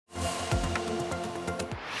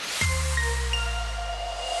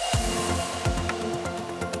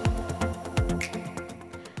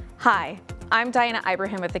Hi, I'm Diana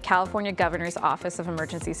Ibrahim with the California Governor's Office of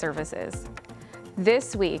Emergency Services.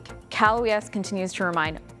 This week, Cal OES continues to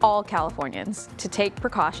remind all Californians to take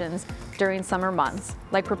precautions during summer months,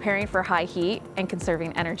 like preparing for high heat and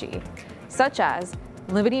conserving energy, such as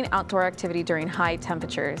limiting outdoor activity during high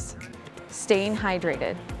temperatures, staying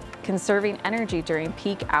hydrated, conserving energy during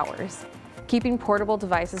peak hours, keeping portable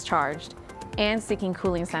devices charged, and seeking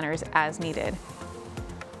cooling centers as needed.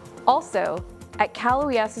 Also, at Cal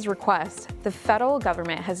OES's request, the federal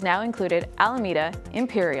government has now included Alameda,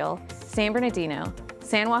 Imperial, San Bernardino,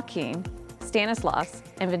 San Joaquin, Stanislaus,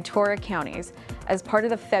 and Ventura counties as part of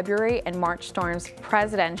the February and March storms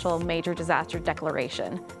Presidential Major Disaster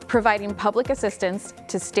Declaration, providing public assistance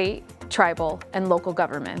to state, tribal, and local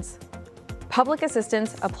governments. Public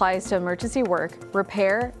assistance applies to emergency work,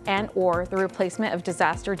 repair, and/or the replacement of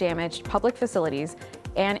disaster-damaged public facilities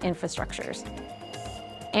and infrastructures.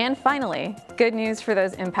 And finally, good news for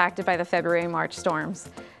those impacted by the February and March storms.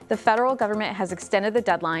 The federal government has extended the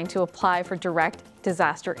deadline to apply for direct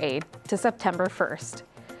disaster aid to September 1st.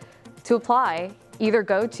 To apply, either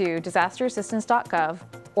go to disasterassistance.gov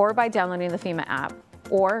or by downloading the FEMA app,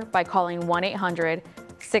 or by calling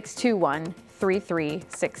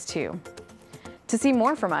 1-800-621-3362. To see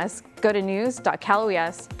more from us, go to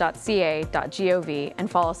news.caloes.ca.gov and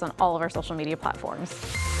follow us on all of our social media platforms.